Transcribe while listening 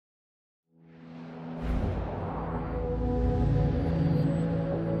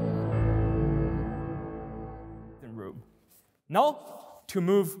Now, to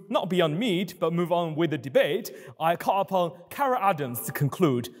move not beyond meat, but move on with the debate, I call upon Kara Adams to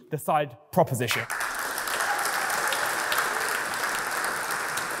conclude the side proposition.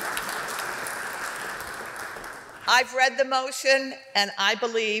 I've read the motion, and I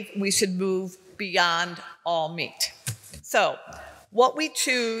believe we should move beyond all meat. So, what we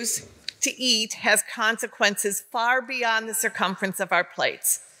choose to eat has consequences far beyond the circumference of our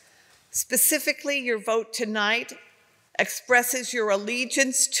plates. Specifically, your vote tonight expresses your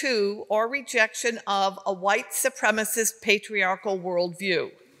allegiance to or rejection of a white supremacist patriarchal worldview.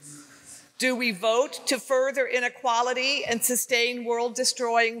 Do we vote to further inequality and sustain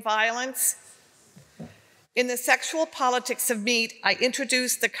world-destroying violence? In the sexual politics of meat, I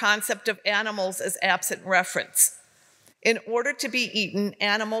introduced the concept of animals as absent reference. In order to be eaten,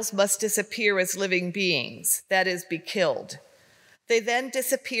 animals must disappear as living beings, that is, be killed. They then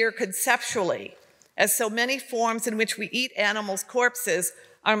disappear conceptually, as so many forms in which we eat animals' corpses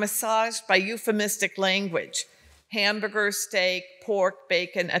are massaged by euphemistic language: hamburger, steak, pork,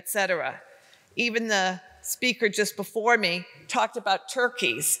 bacon, etc. Even the speaker just before me talked about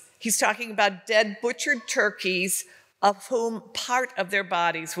turkeys. He's talking about dead, butchered turkeys of whom part of their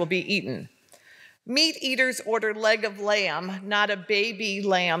bodies will be eaten. Meat eaters order leg of lamb, not a baby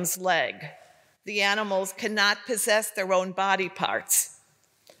lamb's leg. The animals cannot possess their own body parts.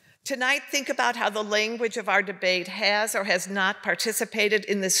 Tonight, think about how the language of our debate has or has not participated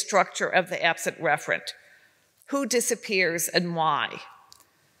in the structure of the absent referent. Who disappears and why?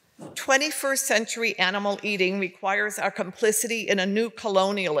 21st century animal eating requires our complicity in a new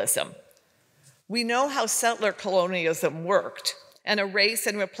colonialism. We know how settler colonialism worked, an erase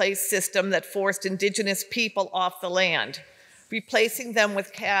and replace system that forced indigenous people off the land, replacing them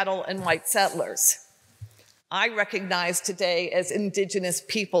with cattle and white settlers. I recognize today as Indigenous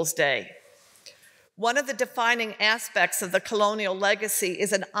Peoples Day. One of the defining aspects of the colonial legacy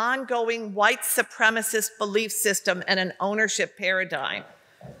is an ongoing white supremacist belief system and an ownership paradigm.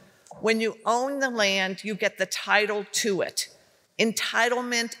 When you own the land, you get the title to it.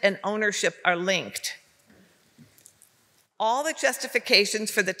 Entitlement and ownership are linked. All the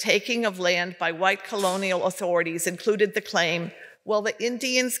justifications for the taking of land by white colonial authorities included the claim, well, the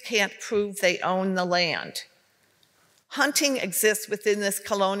Indians can't prove they own the land. Hunting exists within this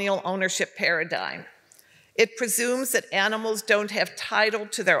colonial ownership paradigm. It presumes that animals don't have title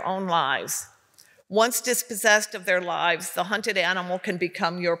to their own lives. Once dispossessed of their lives, the hunted animal can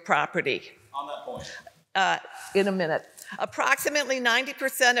become your property. On that point. In a minute. Approximately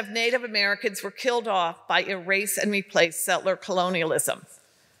 90% of Native Americans were killed off by erase and replace settler colonialism.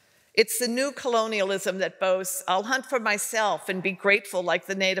 It's the new colonialism that boasts, I'll hunt for myself and be grateful like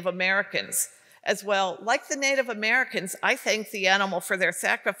the Native Americans. As well, like the Native Americans, I thank the animal for their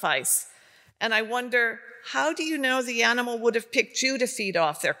sacrifice. And I wonder, how do you know the animal would have picked you to feed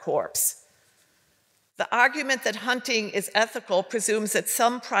off their corpse? The argument that hunting is ethical presumes that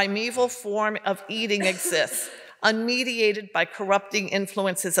some primeval form of eating exists, unmediated by corrupting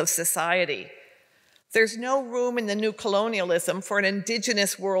influences of society. There's no room in the new colonialism for an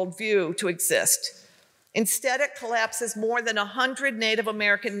indigenous worldview to exist. Instead, it collapses more than 100 Native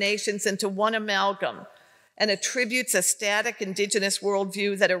American nations into one amalgam and attributes a static indigenous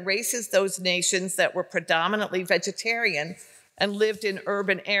worldview that erases those nations that were predominantly vegetarian and lived in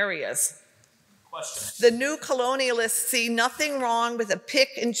urban areas. The new colonialists see nothing wrong with a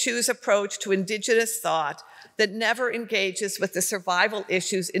pick-and-choose approach to indigenous thought that never engages with the survival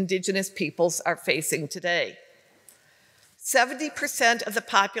issues indigenous peoples are facing today. 70% of the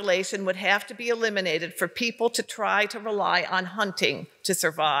population would have to be eliminated for people to try to rely on hunting to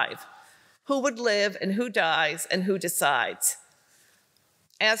survive. Who would live and who dies and who decides?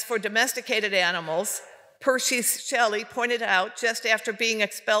 As for domesticated animals, Percy Shelley pointed out just after being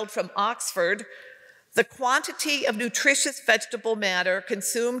expelled from Oxford, the quantity of nutritious vegetable matter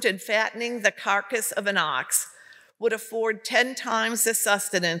consumed in fattening the carcass of an ox would afford 10 times the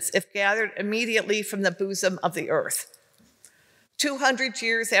sustenance if gathered immediately from the bosom of the earth. 200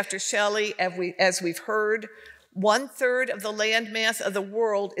 years after Shelley, as we've heard, 1/3 of the landmass of the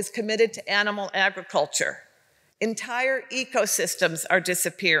world is committed to animal agriculture. Entire ecosystems are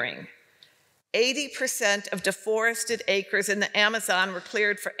disappearing. 80% of deforested acres in the Amazon were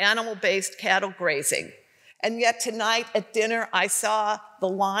cleared for animal-based cattle grazing. And yet tonight at dinner, I saw the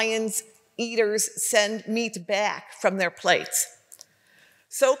lions eaters send meat back from their plates.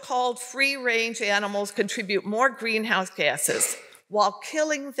 So-called free-range animals contribute more greenhouse gases, while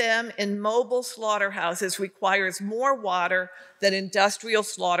killing them in mobile slaughterhouses requires more water than industrial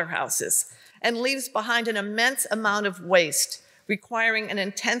slaughterhouses and leaves behind an immense amount of waste, requiring an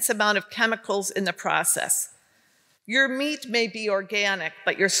intense amount of chemicals in the process. Your meat may be organic,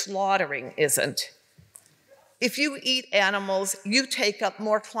 but your slaughtering isn't. If you eat animals, you take up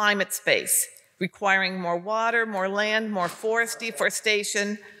more climate space, requiring more water, more land, more forest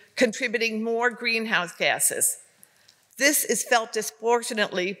deforestation, contributing more greenhouse gases. This is felt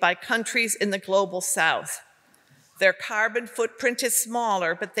disproportionately by countries in the global south. Their carbon footprint is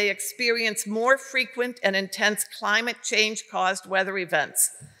smaller, but they experience more frequent and intense climate change-caused weather events.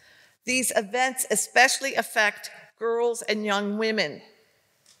 These events especially affect girls and young women.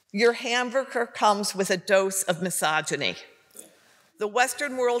 Your hamburger comes with a dose of misogyny. The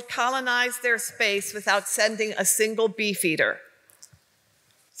Western world colonized their space without sending a single beef eater.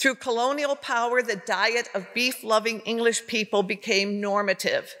 Through colonial power, the diet of beef-loving English people became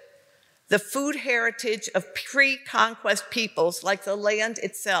normative. The food heritage of pre-conquest peoples, like the land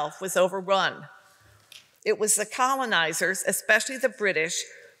itself, was overrun. It was the colonizers, especially the British,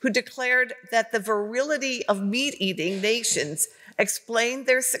 who declared that the virility of meat-eating nations explained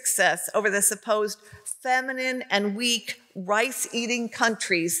their success over the supposed feminine and weak rice-eating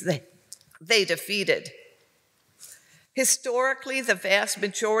countries they defeated. Historically, the vast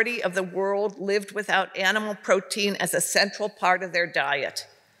majority of the world lived without animal protein as a central part of their diet.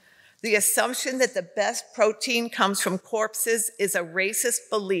 The assumption that the best protein comes from corpses is a racist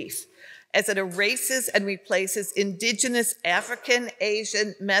belief, as it erases and replaces indigenous African,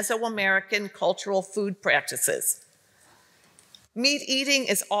 Asian, Mesoamerican cultural food practices. Meat eating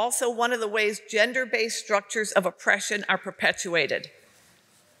is also one of the ways gender-based structures of oppression are perpetuated.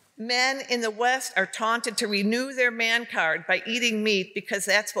 Men in the West are taunted to renew their man card by eating meat because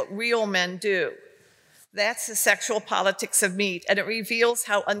that's what real men do. That's the sexual politics of meat, and it reveals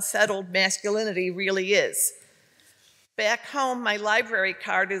how unsettled masculinity really is. Back home, my library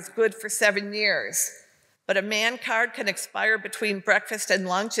card is good for 7 years, but a man card can expire between breakfast and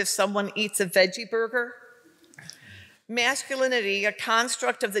lunch if someone eats a veggie burger. Masculinity, a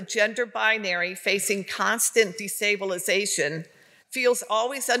construct of the gender binary facing constant destabilization, feels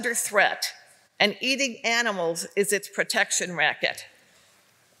always under threat, and eating animals is its protection racket.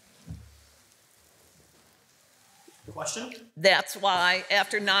 Question? That's why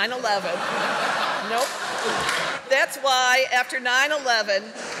after 9/11, That's why after 9/11,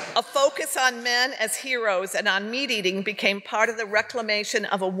 a focus on men as heroes and on meat eating became part of the reclamation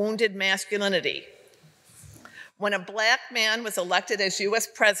of a wounded masculinity. When a black man was elected as US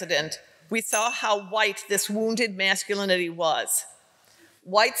president, we saw how white this wounded masculinity was.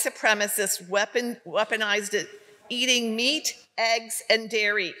 White supremacists weaponized it, eating meat, eggs, and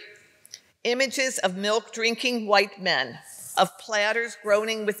dairy. Images of milk-drinking white men, of platters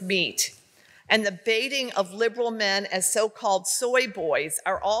groaning with meat, and the baiting of liberal men as so-called soy boys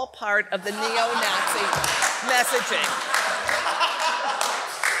are all part of the neo-Nazi messaging.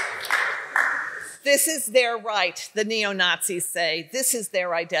 This is their right, the neo-Nazis say. This is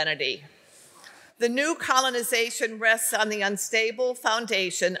their identity. The new colonization rests on the unstable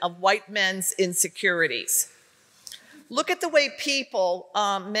foundation of white men's insecurities. Look at the way people,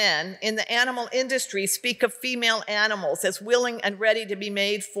 men, in the animal industry speak of female animals as willing and ready to be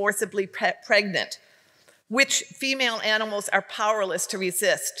made forcibly pregnant, which female animals are powerless to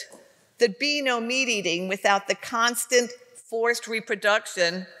resist. There'd be no meat eating without the constant forced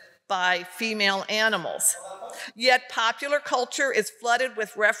reproduction by female animals. Yet popular culture is flooded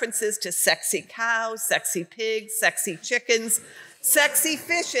with references to sexy cows, sexy pigs, sexy chickens, sexy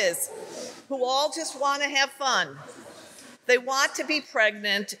fishes, who all just want to have fun. They want to be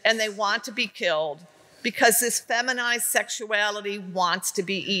pregnant and they want to be killed because this feminized sexuality wants to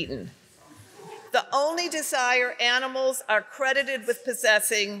be eaten. The only desire animals are credited with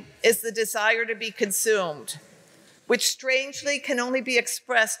possessing is the desire to be consumed, which strangely can only be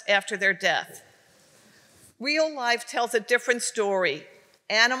expressed after their death. Real life tells a different story.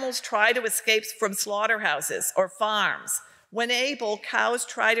 Animals try to escape from slaughterhouses or farms. When able, cows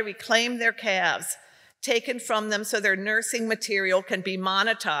try to reclaim their calves, taken from them so their nursing material can be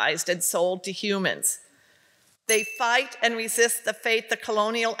monetized and sold to humans. They fight and resist the fate the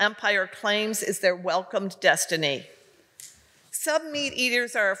colonial empire claims is their welcomed destiny. Some meat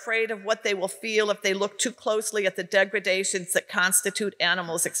eaters are afraid of what they will feel if they look too closely at the degradations that constitute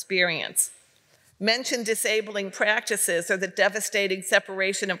animals' experience. Mention disabling practices or the devastating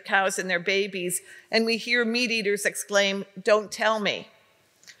separation of cows and their babies, and we hear meat eaters exclaim, "Don't tell me."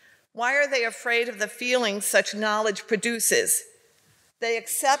 Why are they afraid of the feelings such knowledge produces? They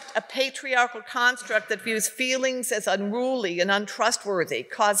accept a patriarchal construct that views feelings as unruly and untrustworthy,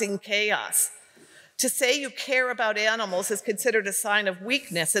 causing chaos. To say you care about animals is considered a sign of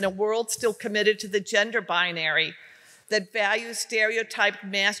weakness in a world still committed to the gender binary that values stereotyped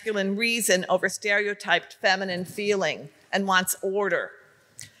masculine reason over stereotyped feminine feeling and wants order.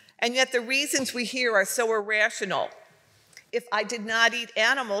 And yet the reasons we hear are so irrational. If I did not eat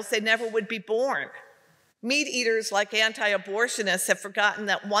animals, they never would be born. Meat eaters, like anti-abortionists, have forgotten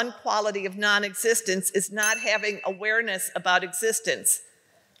that one quality of non-existence is not having awareness about existence.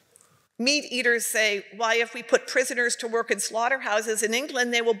 Meat eaters say, why, if we put prisoners to work in slaughterhouses in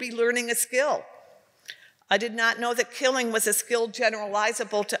England, they will be learning a skill. I did not know that killing was a skill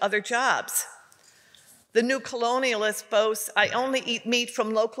generalizable to other jobs. The new colonialist boasts, I only eat meat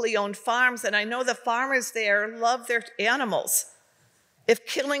from locally owned farms, and I know the farmers there love their animals. If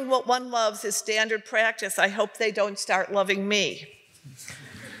killing what one loves is standard practice, I hope they don't start loving me.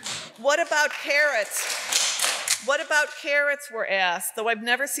 What about carrots? What about carrots, we're asked, though I've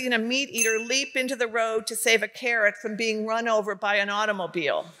never seen a meat eater leap into the road to save a carrot from being run over by an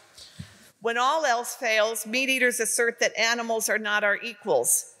automobile. When all else fails, meat eaters assert that animals are not our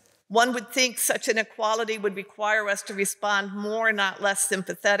equals. One would think such an equality would require us to respond more, not less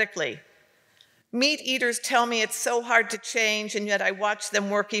sympathetically. Meat eaters tell me it's so hard to change, and yet I watch them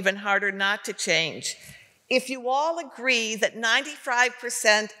work even harder not to change. If you all agree that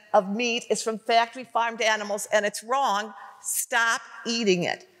 95% of meat is from factory farmed animals and it's wrong, stop eating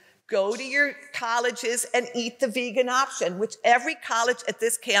it. Go to your colleges and eat the vegan option, which every college at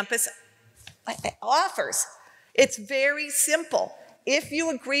this campus offers. It's very simple. If you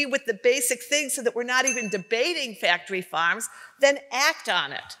agree with the basic things so that we're not even debating factory farms, then act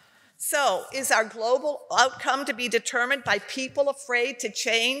on it. So, is our global outcome to be determined by people afraid to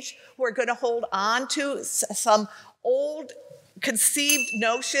change who are going to hold on to some old conceived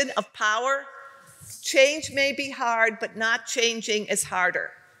notion of power? Change may be hard, but not changing is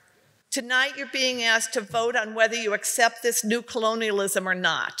harder. Tonight, you're being asked to vote on whether you accept this new colonialism or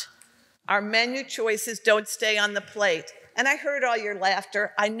not. Our menu choices don't stay on the plate. And I heard all your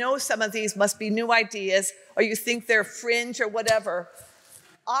laughter. I know some of these must be new ideas, or you think they're fringe or whatever.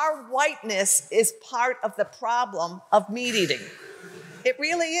 Our whiteness is part of the problem of meat eating. It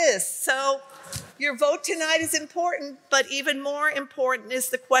really is. So your vote tonight is important, but even more important is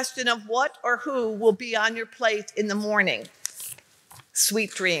the question of what or who will be on your plate in the morning.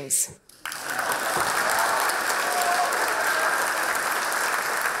 Sweet dreams.